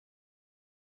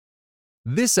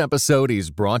This episode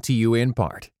is brought to you in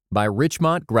part by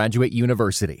Richmont Graduate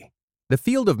University. The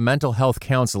field of mental health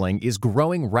counseling is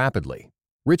growing rapidly.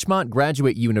 Richmont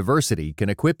Graduate University can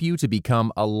equip you to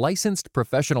become a licensed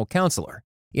professional counselor,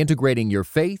 integrating your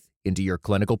faith into your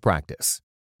clinical practice.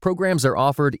 Programs are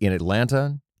offered in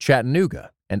Atlanta,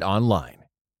 Chattanooga, and online.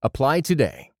 Apply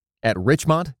today at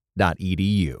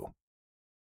richmont.edu.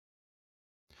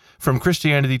 From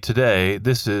Christianity Today,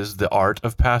 this is The Art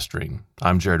of Pastoring.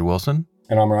 I'm Jared Wilson.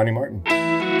 And I'm Ronnie Martin.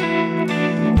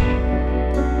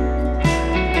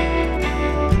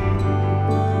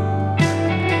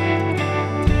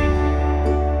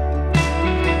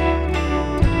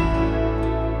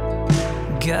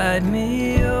 Guide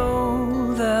me,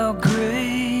 O thou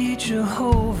great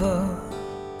Jehovah,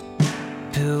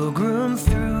 pilgrim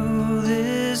through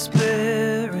this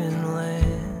barren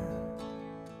land.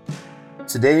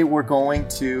 Today we're going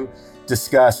to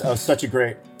discuss, such a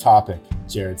great topic,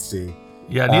 Jared C.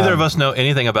 Yeah, neither of us know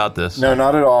anything about this. No,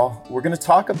 not at all. We're going to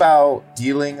talk about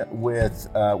dealing with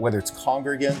whether it's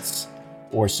congregants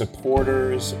or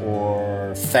supporters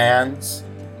or fans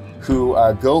who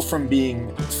go from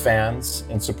being fans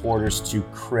and supporters to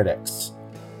critics.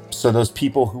 So those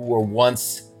people who were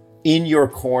once in your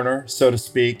corner, so to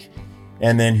speak,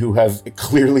 and then who have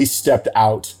clearly stepped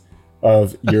out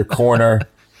of your corner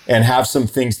and have some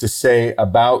things to say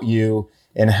about you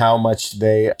and how much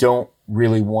they don't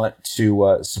really want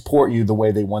to support you the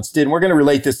way they once did. And we're going to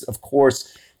relate this, of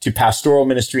course, to pastoral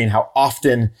ministry and how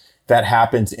often that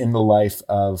happens in the life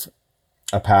of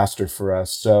a pastor for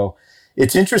us. So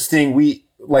it's interesting.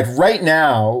 Right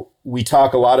now, we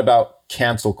talk a lot about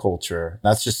cancel culture.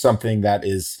 That's just something that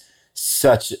is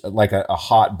such like a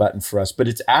hot button for us. But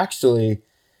it's actually,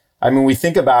 we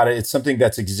think about it, it's something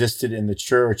that's existed in the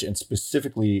church and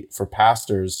specifically for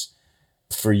pastors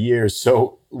for years.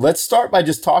 So let's start by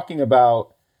just talking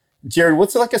about, Jared,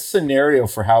 what's like a scenario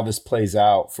for how this plays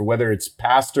out for whether it's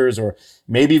pastors or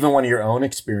maybe even one of your own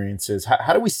experiences?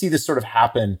 How do we see this sort of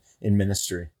happen in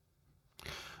ministry?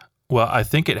 Well, I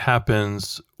think it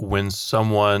happens when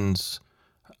someone's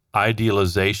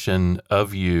idealization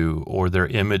of you or their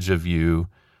image of you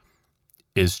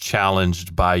is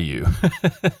challenged by you.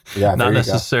 Yeah, not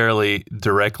necessarily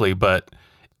directly, but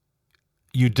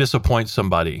you disappoint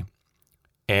somebody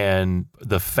and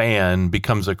the fan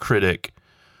becomes a critic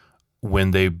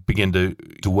when they begin to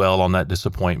dwell on that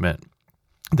disappointment.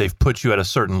 They've put you at a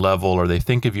certain level or they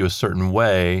think of you a certain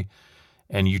way,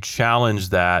 and you challenge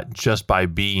that just by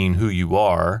being who you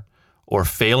are or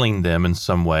failing them in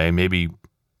some way, maybe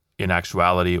in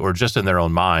actuality or just in their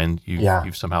own mind.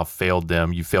 You've somehow failed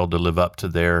them. You failed to live up to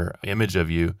their image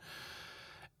of you.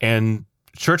 And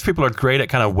church people are great at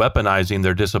kind of weaponizing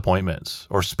their disappointments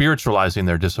or spiritualizing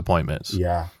their disappointments.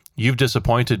 Yeah. You've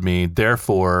disappointed me,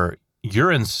 therefore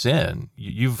you're in sin.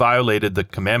 You violated the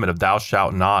commandment of thou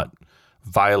shalt not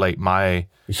violate my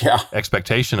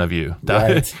expectation of you.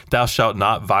 Thou shalt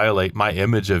not violate my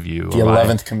image of you. The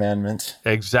 11th commandment.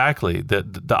 Exactly.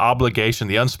 The obligation,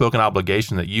 the unspoken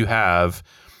obligation that you have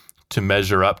to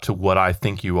measure up to what I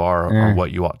think you are or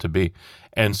what you ought to be.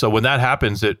 And so when that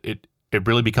happens, it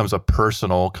really becomes a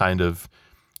personal kind of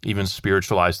even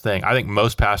spiritualized thing. I think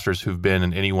most pastors who've been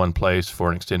in any one place for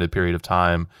an extended period of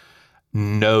time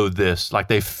know this, like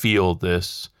they feel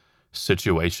this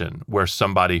situation where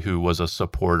somebody who was a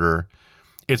supporter.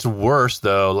 It's worse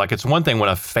though. Like it's one thing when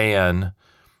a fan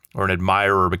or an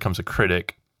admirer becomes a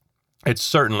critic. It's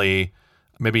certainly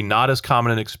maybe not as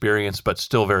common an experience, but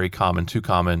still very common, too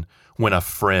common, when a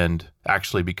friend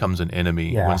actually becomes an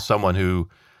enemy. Yeah. When someone who,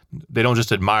 they don't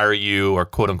just admire you or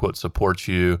quote unquote support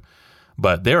you,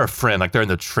 but they're a friend, like they're in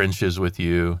the trenches with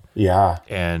you,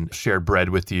 and shared bread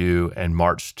with you and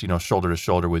marched, shoulder to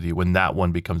shoulder with you. When that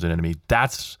one becomes an enemy,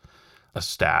 that's a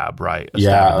stab, right?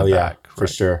 Stab in the back, for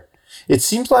sure. It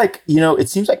seems like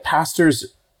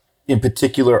pastors in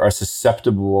particular are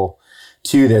susceptible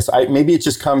to this. Maybe it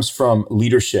just comes from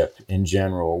leadership in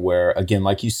general, where again,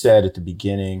 like you said at the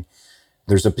beginning,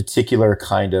 there's a particular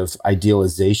kind of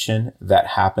idealization that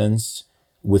happens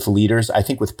with leaders. I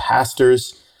think with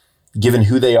pastors, given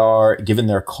who they are, given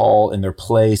their call and their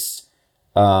place,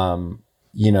 in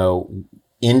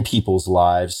people's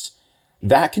lives,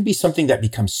 that can be something that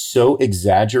becomes so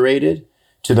exaggerated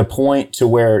to the point to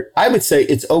where I would say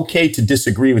it's okay to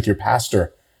disagree with your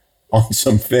pastor on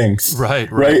some things.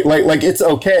 Right. Like it's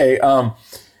okay.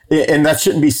 And that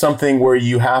shouldn't be something where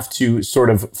you have to sort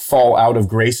of fall out of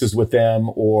graces with them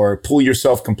or pull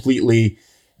yourself completely,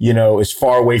 as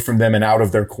far away from them and out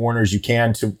of their corner as you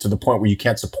can to the point where you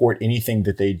can't support anything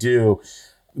that they do.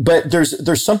 But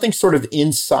there's something sort of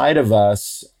inside of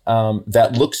us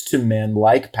that looks to men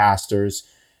like pastors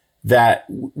that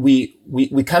we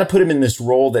kind of put them in this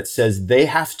role that says they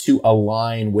have to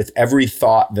align with every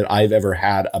thought that I've ever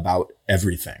had about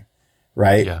everything,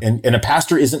 right? Yeah. And a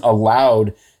pastor isn't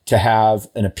allowed to have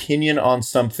an opinion on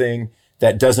something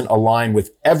that doesn't align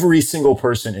with every single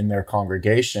person in their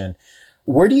congregation.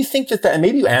 Where do you think that, and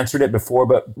maybe you answered it before,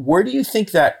 but where do you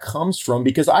think that comes from?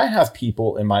 Because I have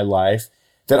people in my life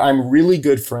that I'm really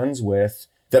good friends with,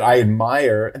 that I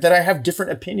admire, that I have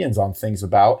different opinions on things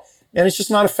about. And it's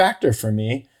just not a factor for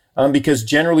me, because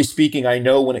generally speaking, I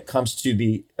know when it comes to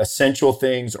the essential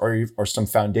things or some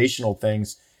foundational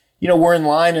things, we're in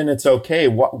line and it's okay.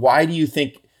 Why do you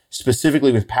think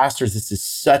specifically with pastors, this is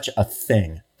such a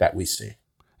thing that we see?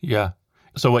 Yeah.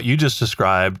 So what you just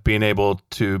described, being able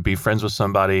to be friends with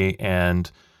somebody and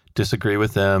disagree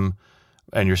with them,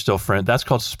 and you're still friend, that's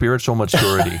called spiritual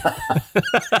maturity.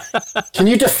 Can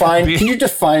you define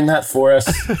that for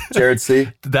us, Jared C?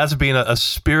 That's being a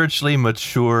spiritually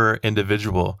mature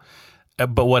individual.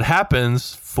 But what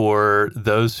happens for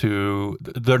those who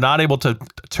they're not able to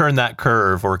turn that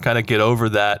curve or kind of get over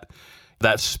that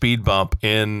speed bump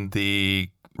in the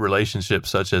relationship,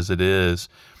 such as it is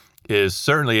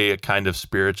certainly a kind of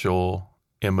spiritual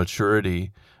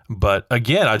immaturity. But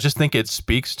again, I just think it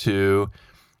speaks to,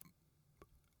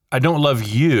 I don't love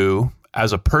you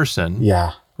as a person.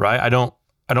 Yeah. Right? I don't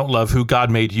love who God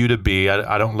made you to be.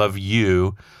 I don't love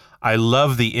you. I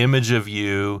love the image of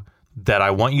you that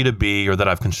I want you to be, or that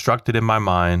I've constructed in my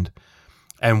mind.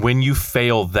 And when you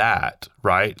fail that,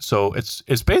 right? So it's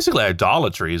basically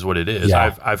idolatry is what it is.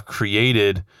 Yeah. I've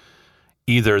created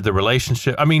either the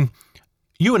relationship. I mean,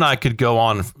 you and I could go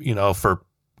on, for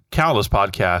countless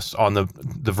podcasts on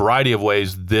the variety of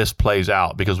ways this plays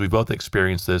out, because we both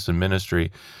experienced this in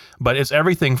ministry. But it's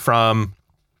everything from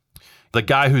the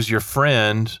guy who's your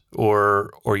friend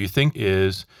or you think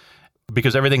is,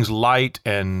 because everything's light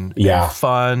and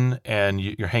fun and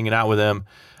you're hanging out with him.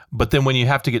 But then when you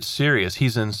have to get serious,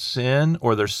 he's in sin,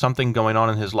 or there's something going on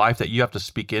in his life that you have to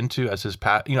speak into as his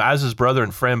as his brother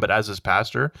and friend, but as his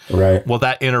pastor. Right. Well,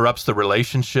 that interrupts the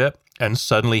relationship, and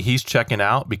suddenly he's checking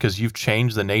out because you've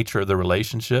changed the nature of the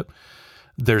relationship.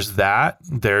 There's that.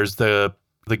 There's the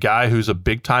guy who's a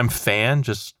big time fan,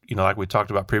 just like we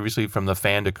talked about previously, from the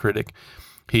fan to critic.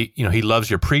 He loves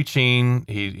your preaching.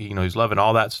 He's loving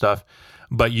all that stuff.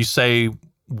 But you say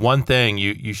one thing,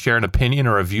 you share an opinion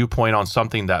or a viewpoint on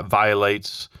something that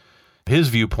violates his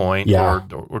viewpoint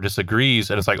or disagrees,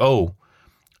 and it's like, oh,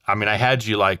 I mean, I had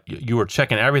you like you were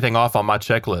checking everything off on my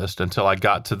checklist until I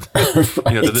got to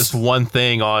right. To this one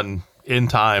thing on end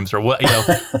times or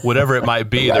whatever it might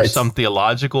be. Right. There's some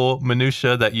theological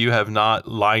minutia that you have not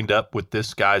lined up with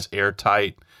this guy's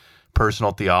airtight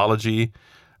personal theology.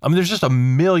 I mean, there's just a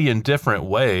million different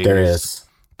ways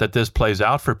that this plays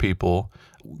out for people.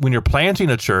 When you're planting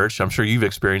a church, I'm sure you've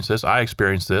experienced this. I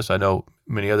experienced this. I know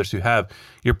many others who have.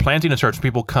 You're planting a church.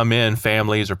 People come in,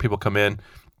 families or people come in,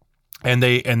 and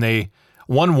they.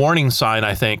 One warning sign,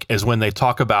 I think, is when they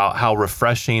talk about how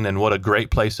refreshing and what a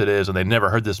great place it is, and they've never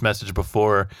heard this message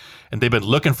before, and they've been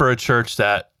looking for a church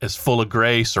that is full of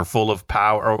grace or full of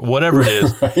power or whatever it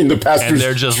is. And the pastor's and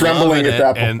they're just trembling at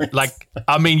that point.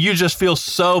 And you just feel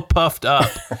so puffed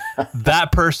up.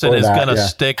 That person is going to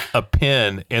stick a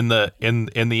pin in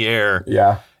the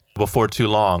air before too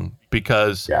long,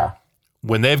 because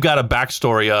when they've got a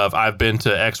backstory of, I've been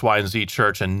to X, Y, and Z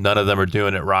church and none of them are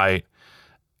doing it right,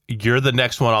 you're the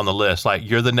next one on the list. Like,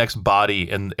 you're the next body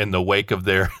in the wake of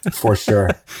their for sure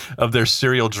of their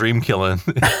serial dream killing.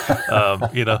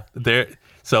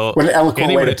 So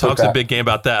anyone who talks a big game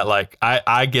about that, like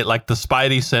I get like the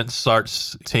spidey sense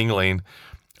starts tingling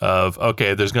of,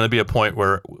 okay, there's going to be a point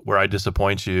where I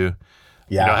disappoint you.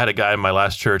 I had a guy in my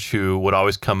last church who would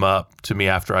always come up to me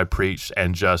after I preached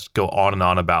and just go on and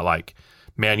on about like,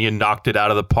 man, you knocked it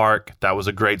out of the park. That was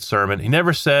a great sermon. He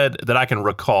never said that I can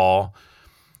recall.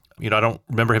 I don't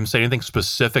remember him saying anything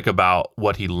specific about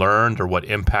what he learned or what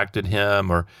impacted him,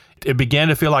 or it began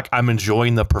to feel like I'm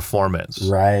enjoying the performance.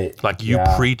 Right. Like you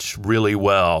preach really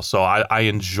well. So I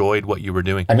enjoyed what you were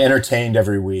doing. I'm entertained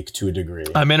every week to a degree.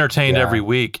 Every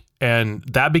week. And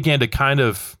that began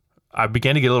to I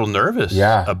began to get a little nervous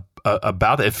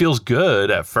about it. It feels good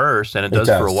at first, and it does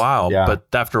for a while. Yeah. But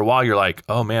after a while, you're like,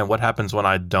 oh man, what happens when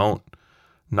I don't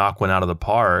knock one out of the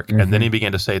park? Mm-hmm. And then he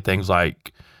began to say things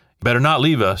like, better not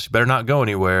leave us, you better not go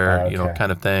anywhere,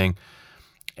 kind of thing.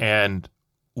 And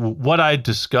what I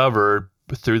discovered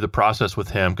through the process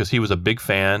with him, because he was a big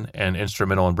fan and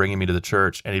instrumental in bringing me to the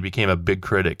church, and he became a big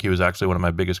critic. He was actually one of my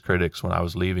biggest critics when I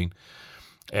was leaving,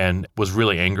 and was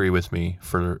really angry with me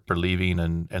for leaving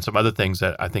and some other things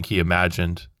that I think he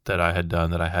imagined that I had done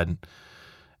that I hadn't.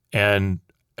 And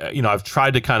I've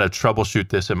tried to kind of troubleshoot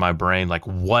this in my brain, like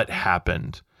what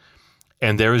happened.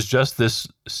 And there was just this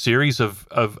series of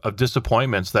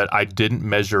disappointments that I didn't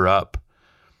measure up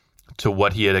to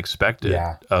what he had expected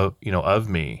of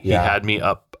me. He had me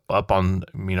up on,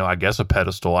 I guess a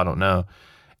pedestal, I don't know.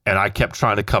 And I kept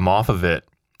trying to come off of it.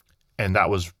 And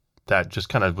that just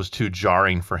kind of was too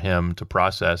jarring for him to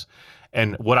process.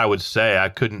 And what I would say, I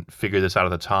couldn't figure this out at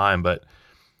the time, but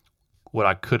what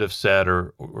I could have said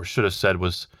or should have said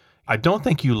was, I don't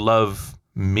think you love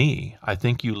me. I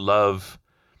think you love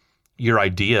your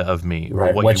idea of me,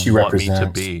 or what you want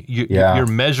represent. Me to be. You're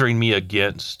measuring me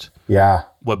against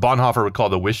what Bonhoeffer would call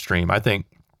the wish stream. I think,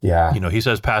 he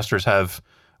says pastors have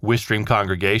wish stream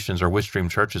congregations or wish stream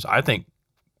churches. I think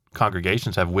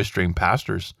congregations have wish stream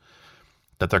pastors,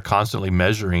 that they're constantly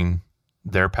measuring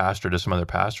their pastor to some other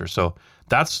pastor. So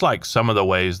that's like some of the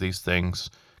ways these things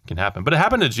can happen. But it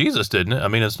happened to Jesus, didn't it? I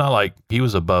mean, it's not like he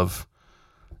was above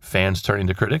fans turning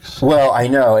to critics. Well, I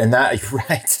know, and that,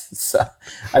 right. So,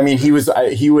 I mean, he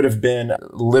would have been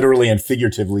literally and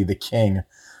figuratively the king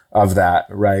of that,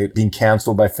 right? Being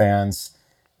canceled by fans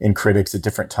and critics at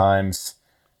different times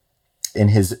in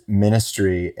his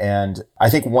ministry. And I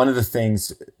think one of the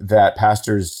things that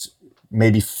pastors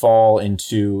maybe fall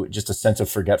into just a sense of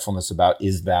forgetfulness about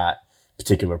is that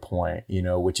particular point,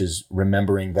 which is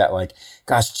remembering that, like,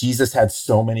 gosh, Jesus had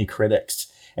so many critics.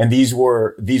 And these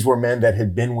were men that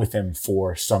had been with him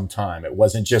for some time. It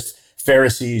wasn't just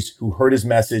Pharisees who heard his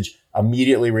message,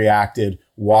 immediately reacted,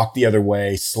 walked the other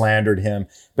way, slandered him.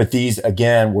 But these,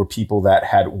 again, were people that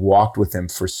had walked with him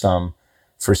for some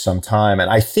time. And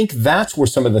I think that's where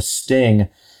some of the sting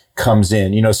comes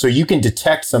in. So you can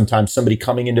detect sometimes somebody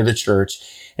coming into the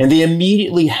church and they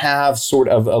immediately have sort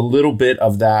of a little bit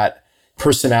of that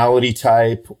personality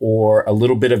type, or a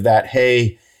little bit of that,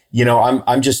 hey,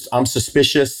 I'm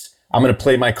suspicious. I'm going to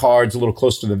play my cards a little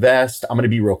close to the vest. I'm going to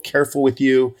be real careful with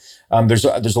you. There's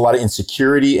a lot of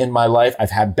insecurity in my life. I've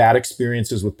had bad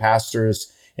experiences with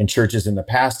pastors and churches in the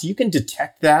past. You can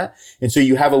detect that. And so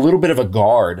you have a little bit of a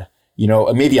guard,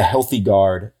 maybe a healthy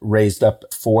guard raised up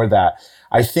for that.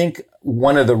 I think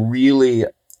one of the really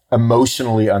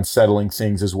emotionally unsettling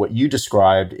things is what you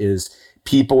described, is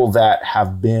people that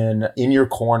have been in your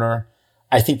corner.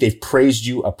 I think they've praised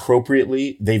you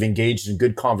appropriately. They've engaged in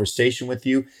good conversation with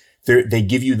you. They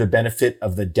give you the benefit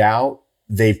of the doubt.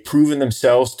 They've proven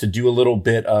themselves to do a little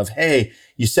bit of, hey,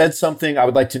 you said something. I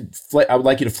would like you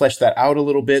to flesh that out a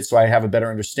little bit so I have a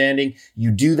better understanding. You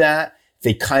do that.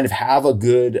 They kind of have a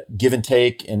good give and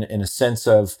take in a sense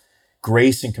of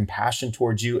grace and compassion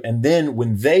towards you. And then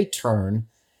when they turn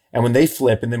and when they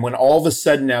flip, and then when all of a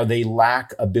sudden now they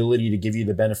lack ability to give you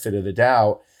the benefit of the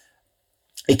doubt,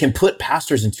 it can put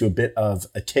pastors into a bit of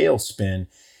a tailspin.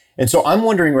 And so I'm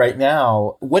wondering right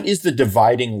now, what is the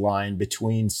dividing line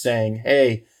between saying,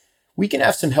 hey, we can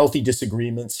have some healthy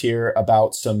disagreements here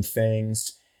about some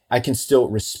things. I can still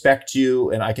respect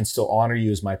you and I can still honor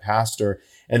you as my pastor.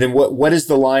 And then what is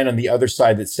the line on the other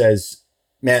side that says,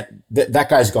 man, that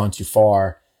guy's gone too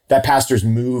far. That pastor's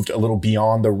moved a little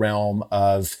beyond the realm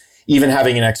of even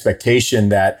having an expectation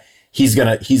that he's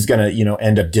gonna,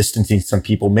 end up distancing some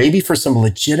people, maybe for some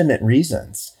legitimate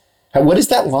reasons. What is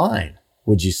that line,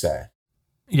 would you say?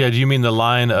 Yeah. Do you mean the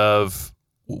line of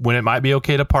when it might be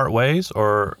okay to part ways,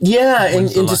 or? Yeah. And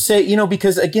to say,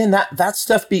 because again, that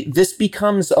stuff,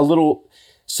 becomes a little,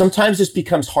 sometimes this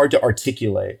becomes hard to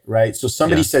articulate, right? So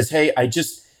somebody says, hey,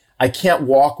 I can't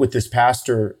walk with this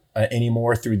pastor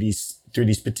anymore through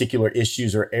these particular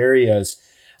issues or areas.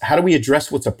 How do we address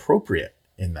what's appropriate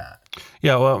in that?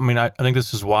 Yeah, well, I mean, I think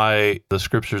this is why the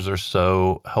scriptures are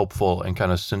so helpful in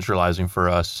kind of centralizing for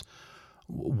us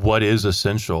what is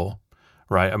essential,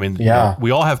 right? I mean,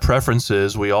 we all have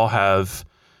preferences. We all have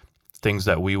things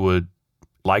that we would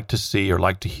like to see or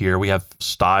like to hear. We have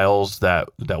styles that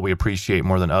we appreciate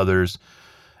more than others.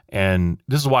 And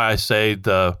this is why I say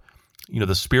the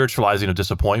spiritualizing of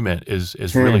disappointment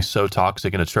is really so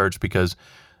toxic in a church, because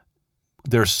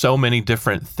there's so many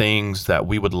different things that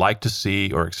we would like to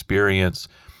see or experience,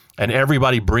 and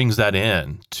everybody brings that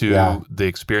in to the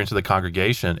experience of the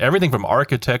congregation. Everything from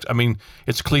architects. I mean,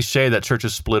 it's cliche that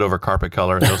churches split over carpet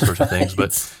color and those sorts of things,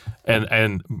 but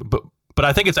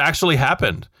I think it's actually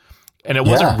happened, and it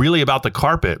wasn't really about the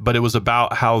carpet, but it was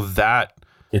about how that.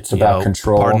 It's about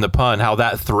control. Pardon the pun. How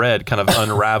that thread kind of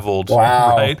unraveled.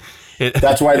 Wow. Right?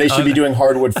 That's why they should be doing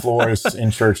hardwood floors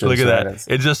in churches. Look at that.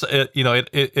 It just,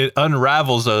 it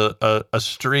unravels a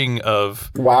string of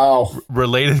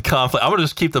related conflict. I'm going to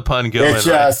just keep the pun going.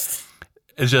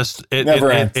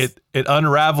 It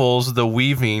unravels the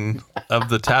weaving of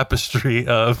the tapestry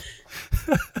of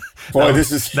Boy,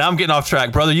 this is now I'm getting off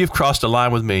track, brother. You've crossed a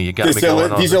line with me. You got me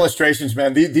going on these illustrations,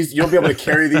 man. These you'll be able to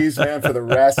carry these, man, for the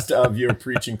rest of your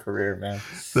preaching career, man.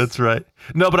 That's right.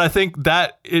 No, but I think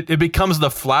that it becomes the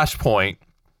flashpoint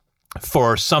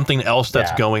for something else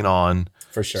that's going on.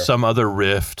 For sure. Some other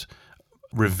rift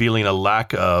revealing a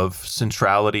lack of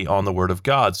centrality on the Word of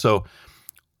God. So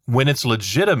when it's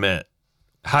legitimate,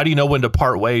 how do you know when to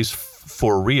part ways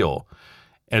for real?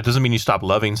 And it doesn't mean you stop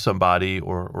loving somebody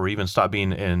or even stop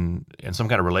being in some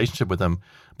kind of relationship with them.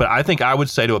 But I think I would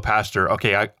say to a pastor,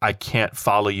 okay, I can't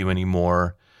follow you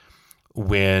anymore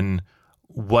when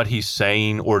what he's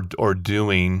saying or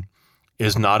doing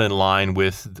is not in line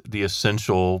with the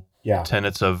essential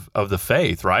tenets of the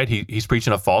faith, right? He's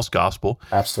preaching a false gospel.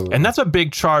 Absolutely. And that's a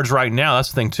big charge right now.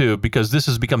 That's the thing too, because this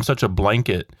has become such a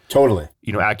blanket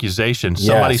accusation.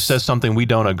 Somebody says something we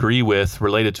don't agree with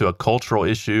related to a cultural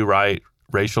issue, right?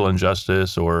 Racial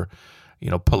injustice or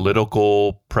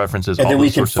political preferences, and all then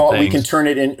those sorts of things. We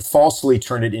can falsely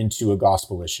turn it into a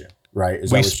gospel issue, right?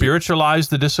 We spiritualize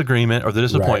the disagreement or the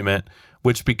disappointment,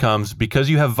 which becomes, because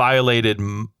you have violated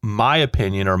my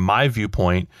opinion or my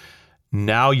viewpoint,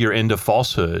 now you're into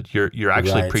falsehood. You're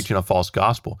actually preaching a false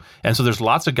gospel. And so there's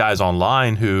lots of guys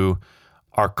online who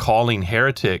are calling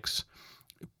heretics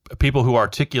people who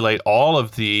articulate all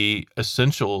of the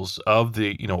essentials of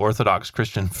the Orthodox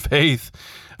Christian faith.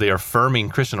 They are affirming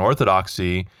Christian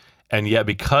orthodoxy, and yet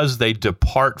because they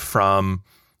depart from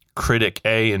critic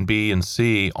A and B and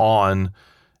C on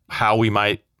how we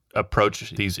might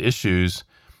approach these issues,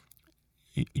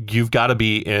 you've got to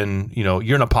be in,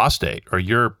 you're an apostate or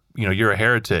you're a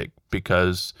heretic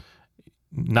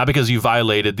not because you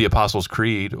violated the Apostles'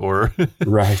 Creed or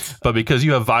right, but because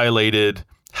you have violated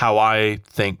how I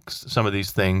think some of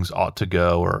these things ought to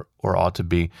go or ought to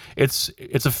be. It's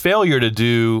a failure to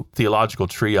do theological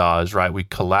triage, right? We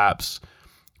collapse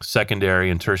secondary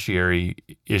and tertiary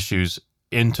issues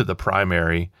into the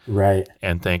primary, right?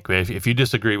 And think if you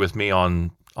disagree with me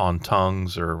on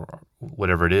tongues or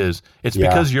whatever it is, it's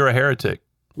because you're a heretic,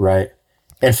 right?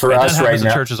 And for us that right happens now,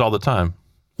 in churches all the time.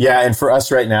 Yeah, and for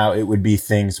us right now, it would be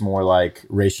things more like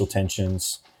racial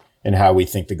tensions and how we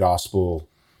think the gospel,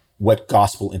 what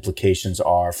gospel implications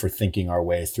are for thinking our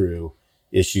way through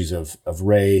issues of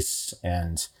race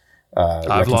and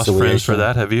I've lost friends for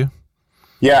that. Have you?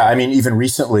 Yeah, I mean, even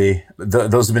recently,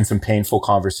 those have been some painful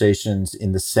conversations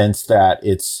in the sense that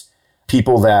it's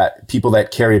people that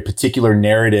carry a particular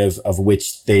narrative of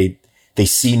which they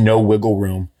see no wiggle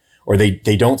room, or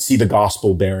they don't see the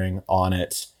gospel bearing on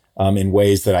it in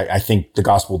ways that I think the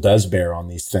gospel does bear on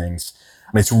these things.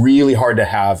 I mean, it's really hard to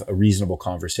have a reasonable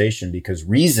conversation because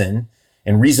reason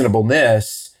and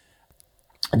reasonableness,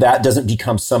 that doesn't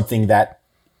become something that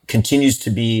continues to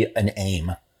be an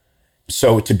aim.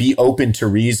 So to be open to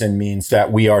reason means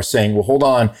that we are saying, well, hold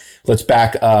on, let's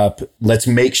back up. Let's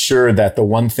make sure that the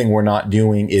one thing we're not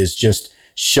doing is just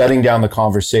shutting down the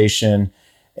conversation.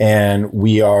 And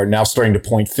we are now starting to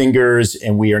point fingers,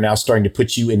 and we are now starting to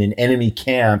put you in an enemy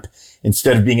camp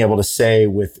instead of being able to say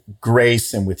with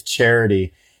grace and with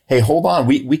charity, hey, hold on,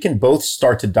 we can both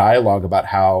start to dialogue about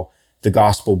how the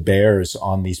gospel bears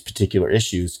on these particular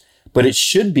issues, but it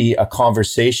should be a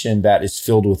conversation that is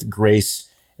filled with grace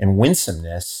and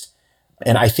winsomeness.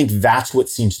 And I think that's what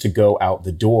seems to go out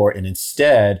the door. And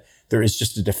instead, there is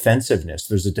just a defensiveness.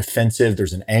 There's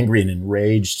an angry and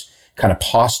enraged kind of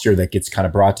posture that gets kind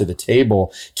of brought to the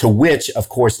table, to which, of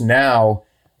course, now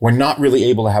we're not really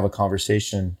able to have a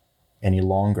conversation any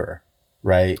longer,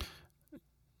 right?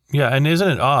 Yeah, and isn't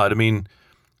it odd? I mean,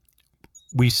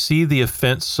 we see the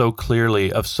offense so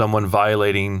clearly of someone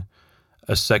violating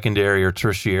a secondary or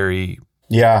tertiary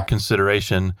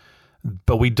consideration,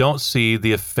 but we don't see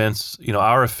the offense,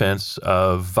 our offense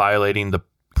of violating the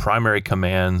primary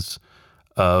commands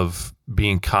of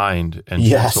being kind and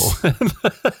gentle.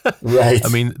 Right. I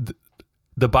mean,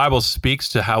 the Bible speaks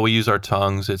to how we use our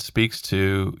tongues. It speaks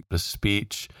to the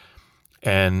speech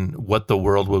and what the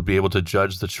world would be able to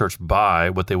judge the church by,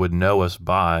 what they would know us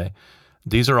by.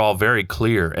 These are all very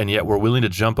clear, and yet we're willing to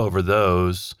jump over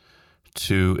those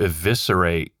to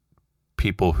eviscerate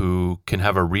people who can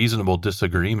have a reasonable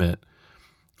disagreement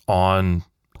on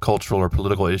cultural or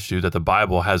political issue that the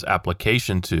Bible has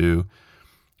application to,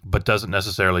 but doesn't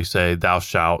necessarily say thou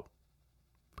shalt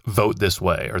vote this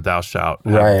way or thou shalt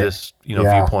have this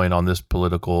viewpoint on this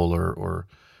political or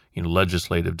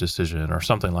legislative decision or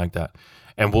something like that.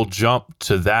 And we'll jump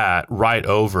to that right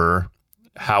over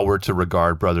how we're to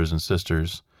regard brothers and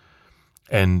sisters.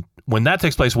 And when that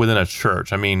takes place within a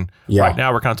church, I mean, right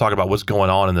now we're kind of talking about what's going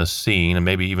on in the scene and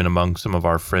maybe even among some of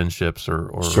our friendships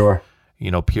or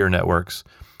peer networks.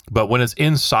 But when it's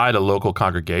inside a local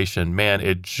congregation, man,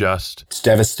 it's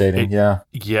devastating. Yeah.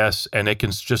 Yes. And it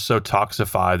can just so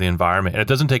toxify the environment. And it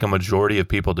doesn't take a majority of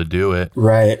people to do it.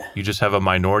 Right. You just have a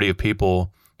minority of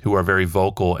people who are very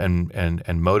vocal and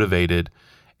motivated.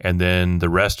 And then the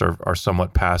rest are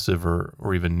somewhat passive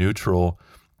or even neutral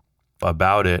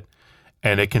about it.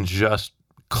 And it can just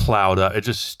cloud up. It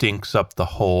just stinks up the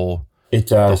whole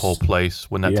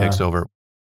place when that takes over.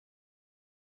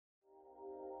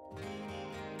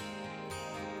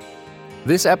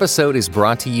 This episode is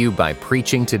brought to you by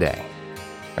Preaching Today.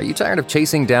 Are you tired of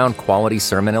chasing down quality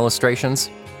sermon illustrations?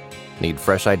 Need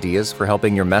fresh ideas for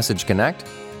helping your message connect?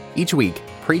 Each week,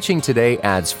 Preaching Today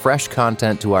adds fresh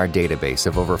content to our database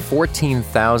of over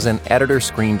 14,000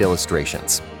 editor-screened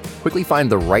illustrations. Quickly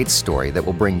find the right story that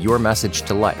will bring your message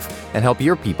to life and help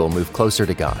your people move closer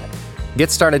to God. Get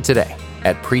started today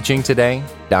at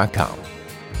preachingtoday.com.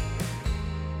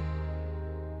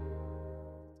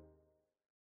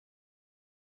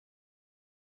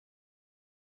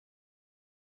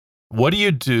 What do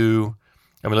you do?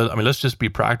 I mean, let's just be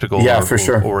practical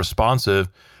or responsive.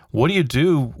 What do you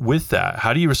do with that?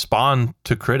 How do you respond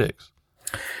to critics?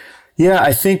 Yeah,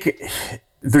 I think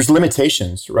there's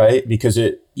limitations, right? Because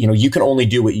you can only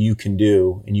do what you can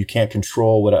do, and you can't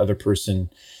control what another person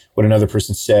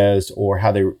says or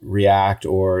how they react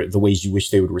or the ways you wish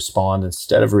they would respond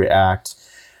instead of react.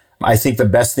 I think the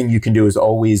best thing you can do is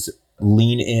always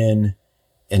lean in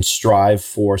and strive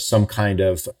for some kind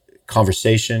of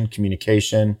conversation,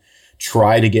 communication,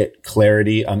 try to get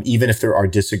clarity, even if there are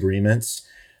disagreements,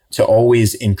 to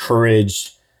always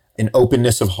encourage an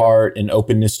openness of heart, an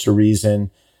openness to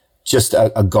reason, just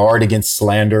a guard against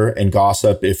slander and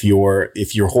gossip. If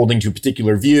you're holding to a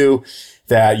particular view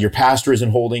that your pastor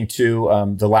isn't holding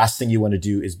to, the last thing you want to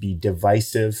do is be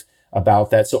divisive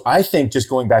about that. So I think just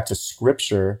going back to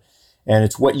scripture, and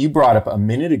it's what you brought up a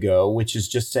minute ago, which is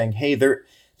just saying, hey, there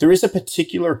is a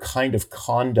particular kind of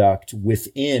conduct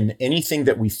within anything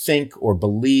that we think or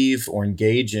believe or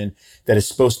engage in that is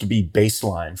supposed to be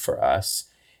baseline for us.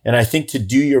 And I think to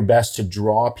do your best to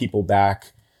draw people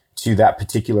back to that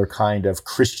particular kind of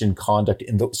Christian conduct.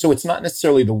 So it's not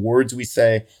necessarily the words we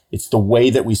say, it's the way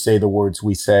that we say the words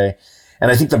we say. And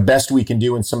I think the best we can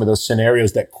do in some of those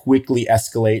scenarios that quickly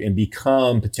escalate and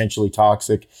become potentially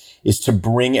toxic is to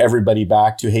bring everybody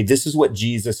back to, hey, this is what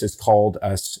Jesus has called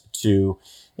us to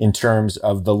in terms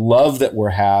of the love that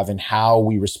we have and how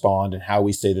we respond and how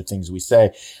we say the things we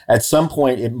say. At some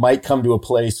point, it might come to a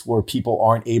place where people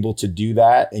aren't able to do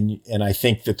that. And I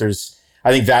think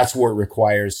that's where it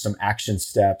requires some action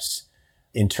steps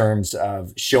in terms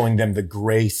of showing them the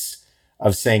grace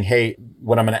of saying, hey,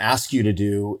 what I'm going to ask you to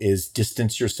do is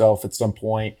distance yourself at some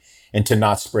point and to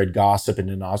not spread gossip and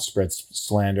to not spread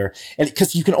slander. And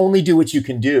because you can only do what you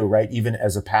can do, right? Even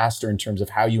as a pastor, in terms of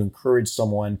how you encourage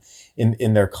someone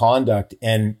in their conduct.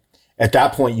 And at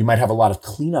that point, you might have a lot of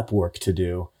cleanup work to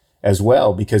do as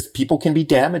well, because people can be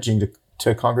damaging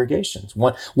to congregations.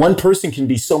 One person can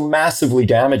be so massively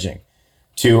damaging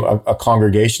to a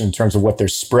congregation in terms of what they're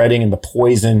spreading and the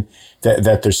poison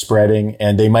that they're spreading.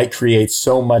 And they might create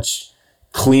so much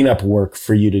cleanup work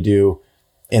for you to do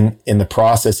in the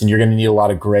process. And you're going to need a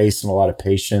lot of grace and a lot of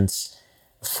patience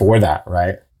for that,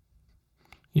 right?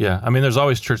 Yeah. I mean, there's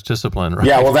always church discipline, right?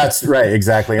 Yeah, well, that's right.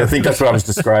 Exactly. I think that's what I was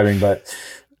describing, but.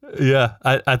 Yeah,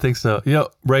 I think so.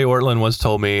 Ray Ortlund once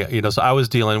told me, so I was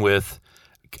dealing with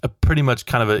a pretty much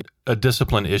kind of a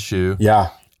discipline issue. Yeah.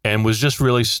 And was just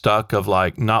really stuck of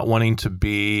like not wanting to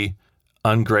be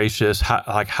ungracious.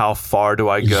 How far do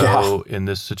I go in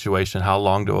this situation? How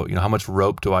long how much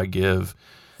rope do I give?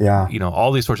 Yeah.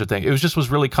 All these sorts of things. It was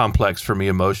really complex for me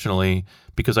emotionally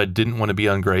because I didn't want to be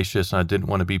ungracious and I didn't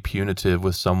want to be punitive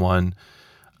with someone,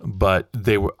 but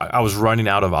I was running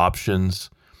out of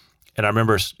options. And I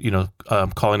remember,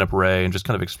 calling up Ray and just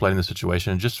kind of explaining the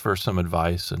situation just for some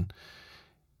advice. And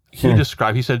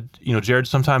he said, Jared,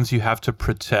 sometimes you have to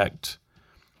protect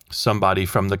somebody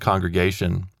from the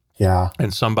congregation. Yeah.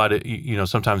 And somebody,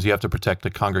 sometimes you have to protect the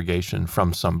congregation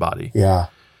from somebody. Yeah.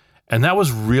 And that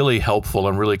was really helpful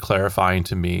and really clarifying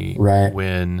to me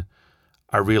when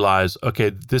I realized,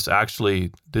 okay, this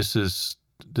is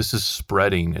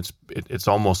spreading. It's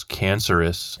almost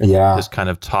cancerous. Yeah. This kind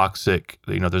of toxic,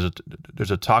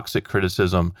 there's a toxic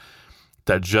criticism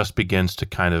that just begins to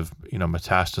kind of,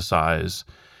 metastasize.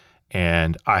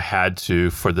 And I had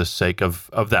to, for the sake of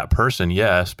that person,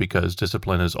 yes, because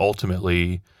discipline is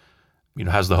ultimately,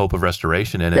 has the hope of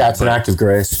restoration in it. Yeah, it's an act of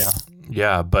grace. Yeah.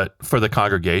 Yeah, but for the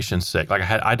congregation's sake, I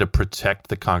had to protect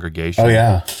the congregation. Oh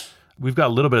yeah. We've got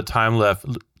a little bit of time left.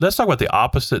 Let's talk about the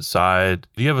opposite side.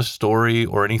 Do you have a story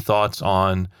or any thoughts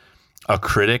on a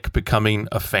critic becoming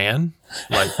a fan?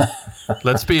 Like,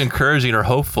 let's be encouraging or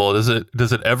hopeful. Does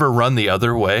it ever run the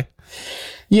other way?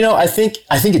 I think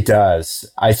it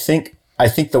does. I think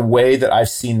the way that I've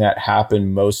seen that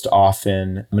happen most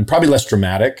often, I mean, probably less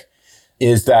dramatic,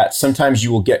 is that sometimes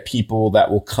you will get people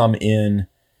that will come in.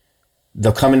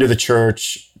 They'll come into the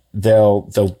church. They'll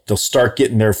start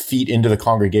getting their feet into the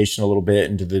congregation a little bit,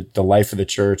 into the life of the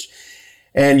church.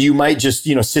 And you might just,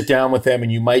 sit down with them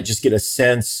and you might just get a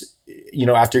sense,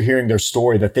 after hearing their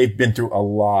story, that they've been through a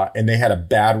lot and they had a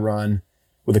bad run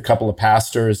with a couple of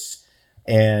pastors,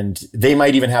 and they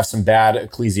might even have some bad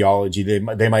ecclesiology.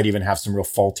 They might even have some real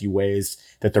faulty ways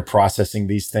that they're processing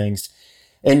these things.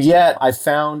 And yet I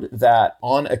found that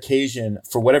on occasion,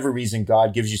 for whatever reason,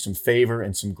 God gives you some favor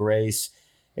and some grace,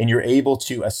 and you're able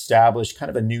to establish kind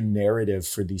of a new narrative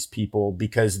for these people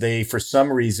because they, for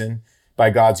some reason, by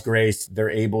God's grace, they're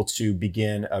able to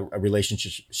begin a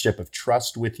relationship of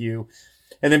trust with you.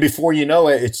 And then before you know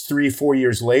it, it's 3-4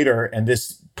 years later, and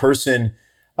this person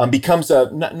becomes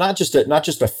not just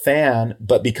a fan,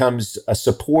 but becomes a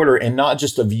supporter, and not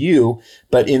just of you,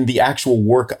 but in the actual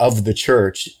work of the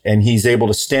church. And he's able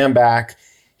to stand back.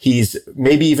 He's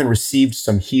maybe even received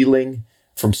some healing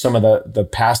from some of the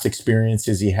past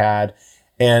experiences he had.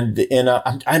 And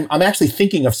I'm actually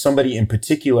thinking of somebody in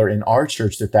particular in our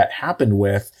church that happened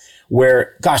with,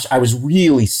 where, gosh, there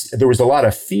was a lot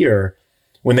of fear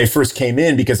when they first came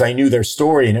in because I knew their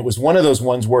story. And it was one of those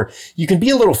ones where you can be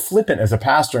a little flippant as a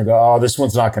pastor and go, oh, this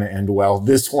one's not going to end well.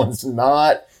 This one's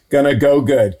not going to go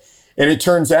good. And it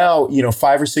turns out,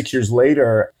 5 or 6 years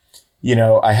later,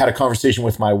 I had a conversation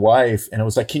with my wife and I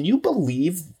was like, can you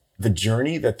believe the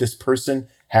journey that this person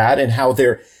had and how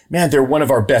they're one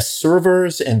of our best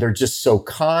servers and they're just so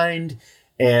kind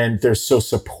and they're so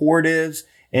supportive.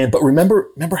 But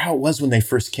remember how it was when they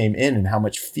first came in and how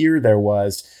much fear there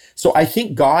was. So I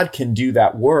think God can do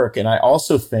that work. And I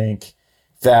also think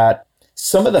that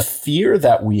some of the fear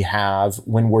that we have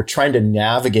when we're trying to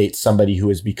navigate somebody who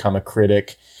has become a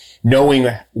critic, knowing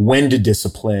when to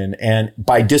discipline, and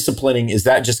by disciplining, is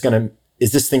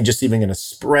this thing just even going to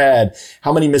spread?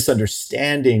 How many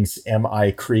misunderstandings am I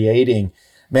creating?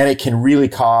 Man, it can really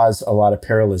cause a lot of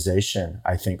paralyzation,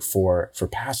 I think, for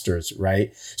pastors,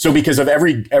 right? So because of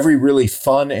every really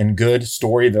fun and good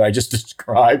story that I just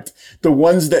described, the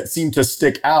ones that seem to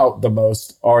stick out the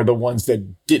most are the ones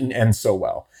that didn't end so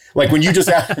well. Like when you just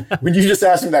asked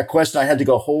me that question, I had to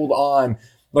go, hold on.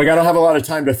 Like, I don't have a lot of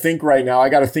time to think right now. I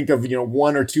got to think of,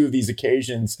 1 or 2 of these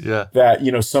occasions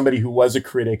that, somebody who was a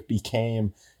critic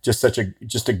became just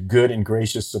a good and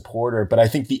gracious supporter. But I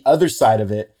think the other side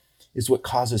of it is what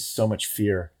causes so much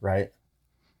fear, right?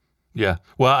 Yeah.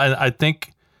 Well, I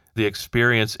think the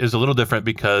experience is a little different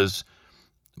because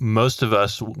most of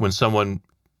us, when someone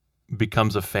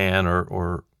becomes a fan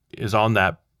or is on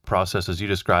that process, as you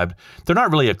described, they're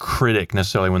not really a critic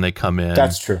necessarily when they come in.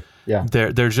 That's true. Yeah.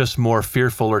 They're just more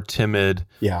fearful or timid.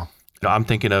 Yeah. I'm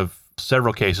thinking of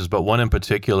several cases, but one in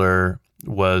particular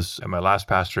was at my last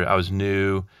pastorate. I was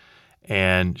new,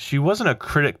 and she wasn't a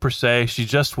critic per se. She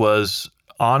just was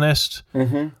honest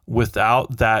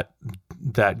without that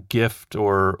gift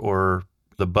or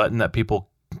the button that people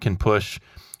can push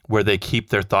where they keep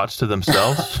their thoughts to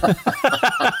themselves.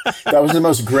 That was the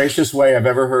most gracious way I've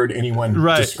ever heard anyone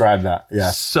describe that.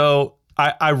 Yeah. So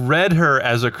I read her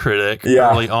as a critic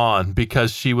early on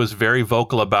because she was very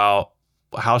vocal about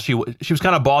how she was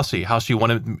kind of bossy, how she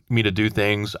wanted me to do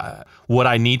things, what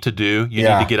I need to do. You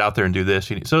need to get out there and do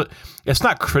this. So it's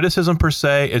not criticism per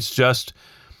se. It's just,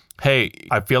 hey,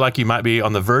 I feel like you might be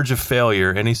on the verge of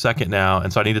failure any second now,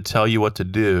 and so I need to tell you what to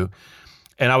do.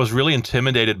 And I was really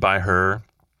intimidated by her.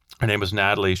 Her name was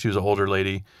Natalie. She was an older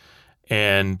lady.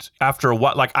 And after a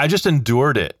while, I just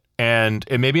endured it. And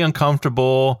it made me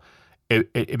uncomfortable.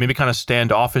 It made me kind of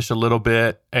standoffish a little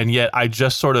bit. And yet I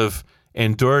just sort of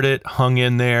endured it, hung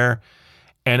in there.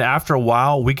 And after a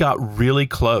while, we got really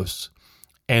close.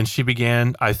 And she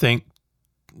began, I think,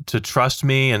 to trust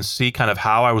me and see kind of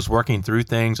how I was working through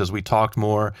things as we talked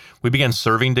more. We began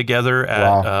serving together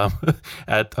at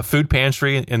at a food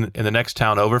pantry in the next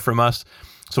town over from us.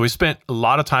 So we spent a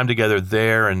lot of time together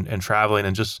there and traveling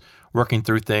and just working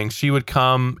through things. She would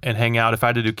come and hang out. If I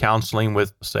had to do counseling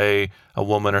with, say, a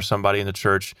woman or somebody in the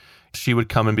church, she would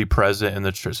come and be present in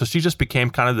the church. So she just became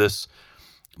kind of this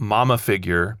mama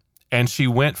figure. And she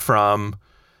went from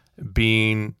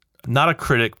being not a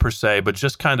critic per se, but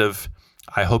just kind of,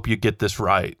 I hope you get this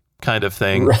right kind of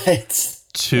thing, right,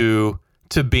 to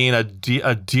being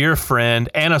a dear friend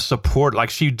and a support. Like,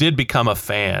 she did become a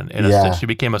fan in a sense. She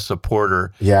became a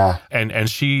supporter. Yeah. And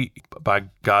she, by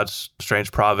God's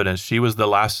strange providence, she was the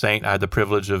last saint I had the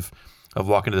privilege of of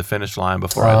walking to the finish line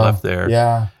before I left there.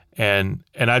 Yeah. And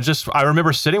I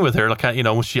remember sitting with her, like,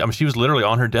 when she was literally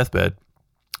on her deathbed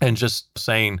and just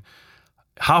saying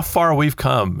how far we've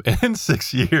come in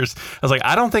 6 years. I was like,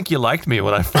 I don't think you liked me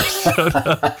when I first showed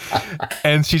up.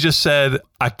 And she just said,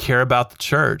 I care about the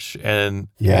church, and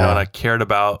and I cared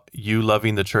about you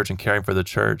loving the church and caring for the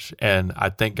church. And I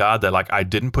thank God that, like, I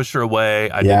didn't push her away.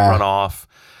 I didn't run off.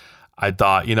 I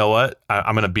thought, you know what?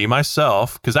 I'm going to be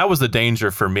myself, because that was the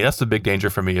danger for me. That's the big danger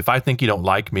for me. If I think you don't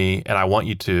like me and I want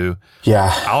you to,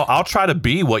 I'll try to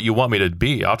be what you want me to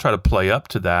be. I'll try to play up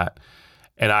to that.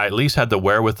 And I at least had the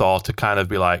wherewithal to kind of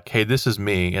be like, hey, this is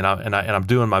me, and I'm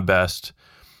doing my best,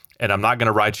 and I'm not going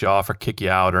to write you off or kick you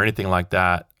out or anything like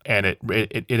that. And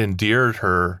it endeared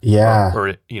her, or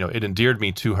it endeared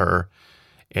me to her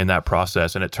in that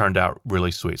process, and it turned out really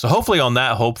sweet. So hopefully, on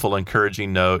that hopeful,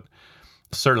 encouraging note,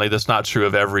 certainly that's not true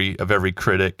of every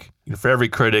critic. For every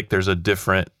critic, there's a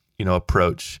different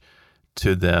approach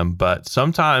to them. But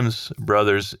sometimes,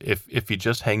 brothers, if you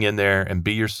just hang in there and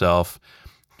be yourself,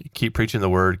 keep preaching the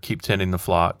word, keep tending the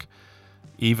flock,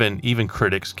 even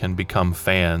critics can become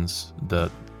fans. The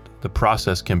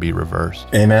process can be reversed.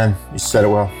 Amen. You said it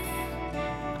well.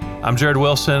 I'm Jared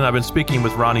Wilson. I've been speaking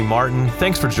with Ronnie Martin.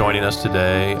 Thanks for joining us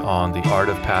today on the Art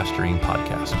of Pastoring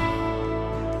podcast.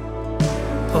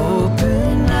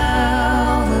 Open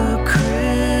now the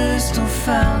crystal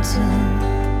fountain,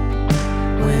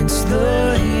 whence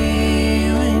the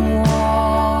healing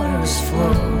waters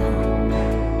flow.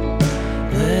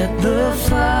 Let the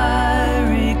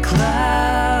fiery,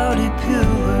 cloudy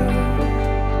pillar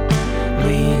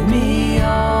lead me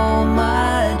on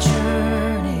my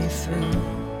journey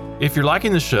through. If you're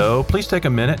liking the show, please take a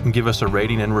minute and give us a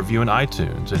rating and review in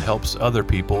iTunes. It helps other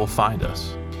people find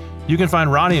us. You can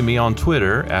find Ronnie and me on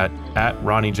Twitter at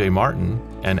Ronnie J. Martin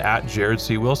and at Jared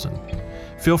C. Wilson.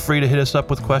 Feel free to hit us up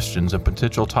with questions and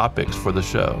potential topics for the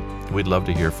show. We'd love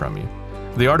to hear from you.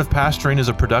 The Art of Pastoring is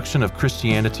a production of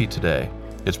Christianity Today.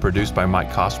 It's produced by Mike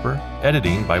Cosper,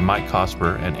 editing by Mike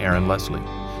Cosper and Aaron Leslie,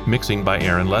 mixing by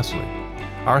Aaron Leslie.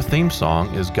 Our theme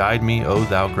song is Guide Me, O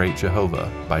Thou Great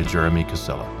Jehovah by Jeremy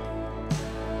Casella.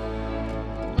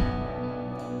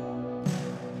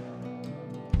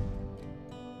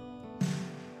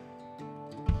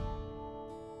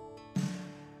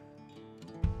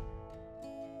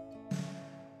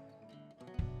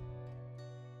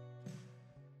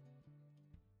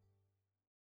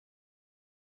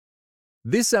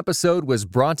 This episode was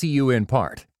brought to you in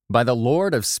part by the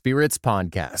Lord of Spirits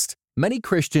podcast. Many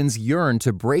Christians yearn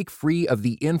to break free of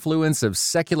the influence of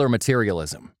secular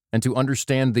materialism and to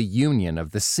understand the union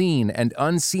of the seen and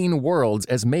unseen worlds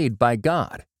as made by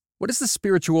God. What is the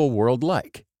spiritual world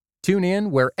like? Tune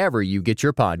in wherever you get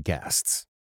your podcasts.